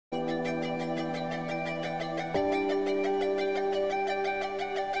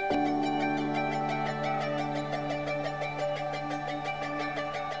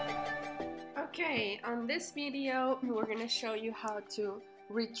this video, we're going to show you how to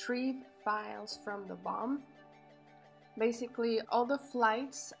retrieve files from the BOM. Basically, all the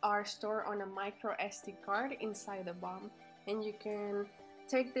flights are stored on a micro SD card inside the BOM, and you can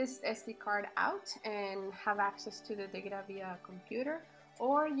take this SD card out and have access to the data via a computer,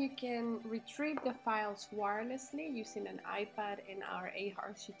 or you can retrieve the files wirelessly using an iPad in our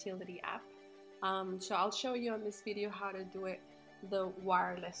AHRS Utility App. So I'll show you on this video how to do it the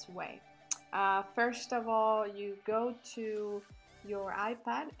wireless way. First of all, you go to your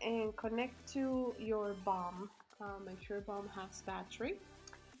iPad and connect to your BOM. Make sure BOM has battery.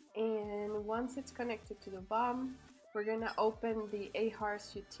 And once it's connected to the BOM, we're gonna open the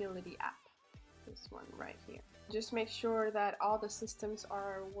AHRS Utility App. This one right here. Just make sure that all the systems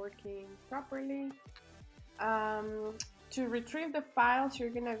are working properly. To retrieve the files,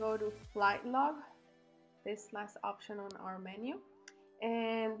 you're gonna go to Flight Log, this last option on our menu.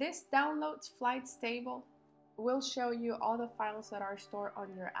 And this downloads flights table will show you all the files that are stored on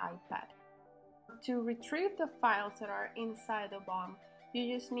your iPad. To retrieve the files that are inside the BOM,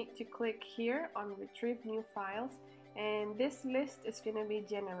 you just need to click here on Retrieve New Files, and this list is going to be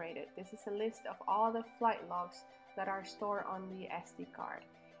generated. This is a list of all the flight logs that are stored on the SD card.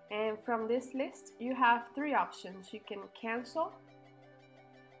 And from this list, you have three options. You can cancel.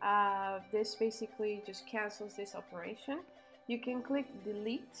 This basically just cancels this operation. You can click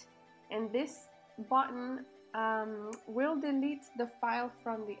delete, and this button will delete the file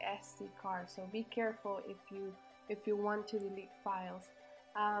from the SD card. So be careful if you want to delete files.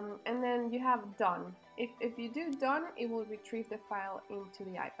 And then you have done. If you do done, it will retrieve the file into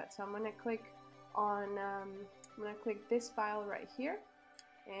the iPad. So I'm gonna click on I'm gonna click this file right here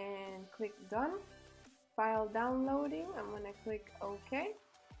and click done. File downloading. I'm gonna click OK,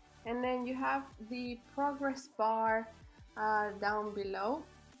 and then you have the progress bar down below.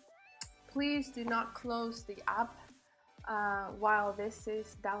 Please do not close the app while this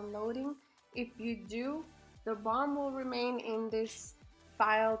is downloading. If you do, the BOM will remain in this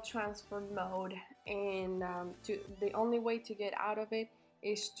file transfer mode, and the only way to get out of it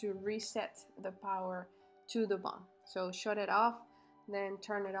is to reset the power to the BOM. So shut it off, then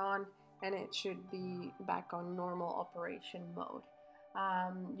turn it on, and it should be back on normal operation mode.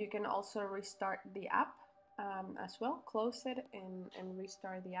 You can also restart the app as well. Close it and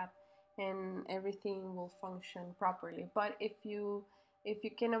restart the app, and everything will function properly. But if you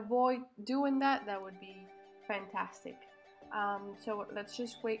can avoid doing that, that would be fantastic. So let's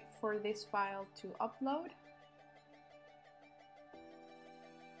just wait for this file to upload.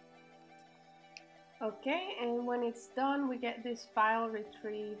 Okay, and when it's done, we get this file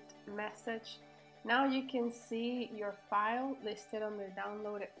retrieved message. Now you can see your file listed under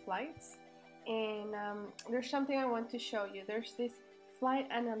downloaded flights. And there's something I want to show you. There's this Flight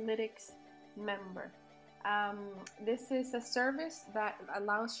Analytics member. This is a service that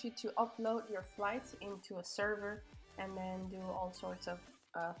allows you to upload your flights into a server and then do all sorts of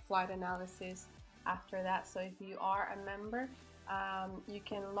flight analysis after that. So if you are a member, you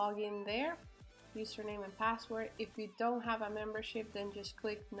can log in there, username and password. If you don't have a membership, then just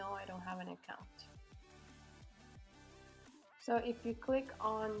click no, I don't have an account. So if you click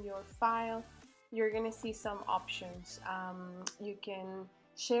on your file, you're gonna see some options. You can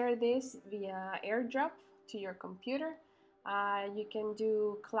share this via AirDrop to your computer. You can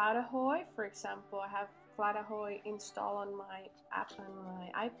do CloudAhoy. For example, I have CloudAhoy installed on my app on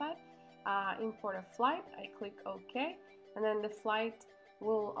my iPad. Import a flight, I click OK, and then the flight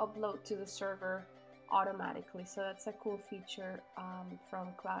will upload to the server automatically. So that's a cool feature from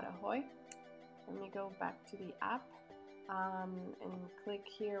CloudAhoy. Let me go back to the app and click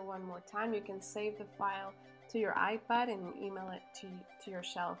here one more time. You can save the file to your iPad and email it to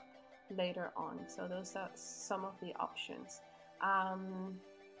yourself later on. So those are some of the options.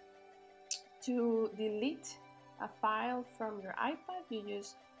 To delete a file from your iPad, you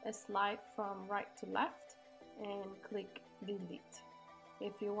use a slide from right to left and click delete.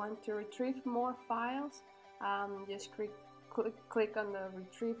 If you want to retrieve more files, just click on the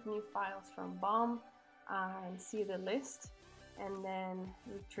retrieve new files from BOM and see the list, and then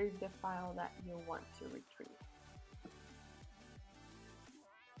retrieve the file that you want to retrieve.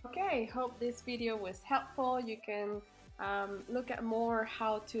 Okay, hope this video was helpful. You can look at more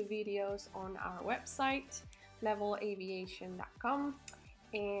how-to videos on our website, levilaviation.com.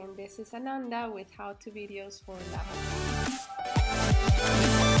 And this is Ananda with how-to videos for Levil.